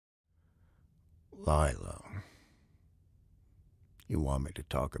Lyla. You want me to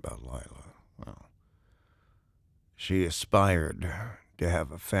talk about Lyla? Well, she aspired to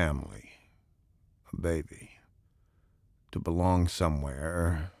have a family, a baby, to belong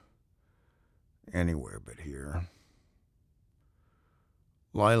somewhere, anywhere but here.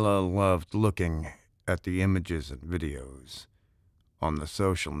 Lyla loved looking at the images and videos on the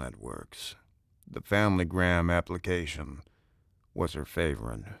social networks. The FamilyGram application was her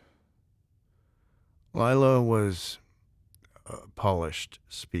favorite. Lyla was a polished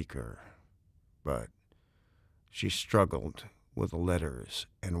speaker, but she struggled with the letters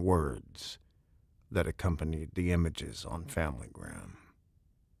and words that accompanied the images on FamilyGram.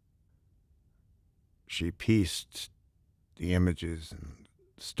 She pieced the images and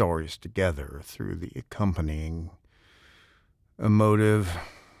stories together through the accompanying emotive,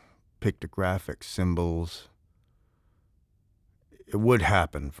 pictographic symbols. It would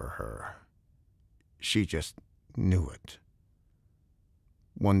happen for her. She just knew it.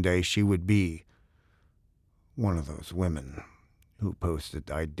 One day she would be one of those women who posted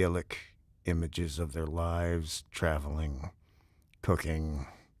idyllic images of their lives, traveling, cooking,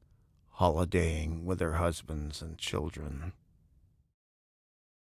 holidaying with their husbands and children.